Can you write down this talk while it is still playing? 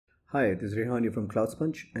Hi, this is Rehani from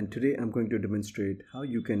CloudSponge, and today I'm going to demonstrate how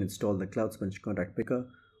you can install the CloudSponge contact picker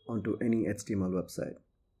onto any HTML website.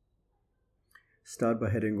 Start by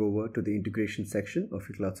heading over to the integration section of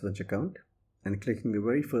your CloudSponge account and clicking the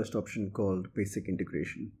very first option called Basic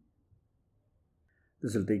Integration.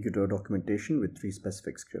 This will take you to a documentation with 3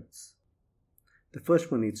 specific scripts. The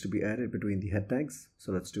first one needs to be added between the head tags,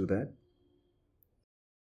 so let's do that.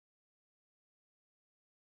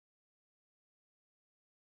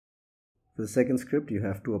 For the second script, you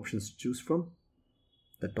have 2 options to choose from.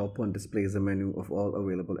 The top one displays a menu of all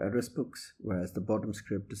available address books, whereas the bottom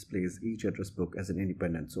script displays each address book as an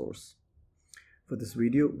independent source. For this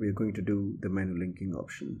video, we are going to do the menu linking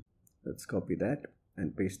option. Let's copy that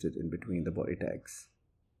and paste it in between the body tags.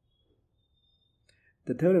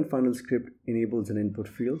 The third and final script enables an input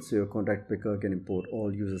field so your contact picker can import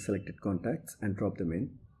all user selected contacts and drop them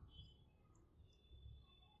in.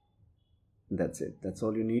 That's it. That's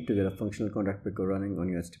all you need to get a functional contact picker running on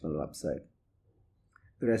your HTML website.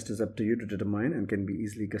 The rest is up to you to determine and can be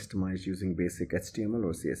easily customized using basic HTML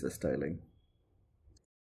or CSS styling.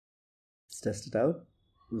 Let's test it out.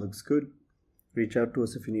 Looks good. Reach out to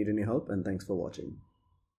us if you need any help, and thanks for watching.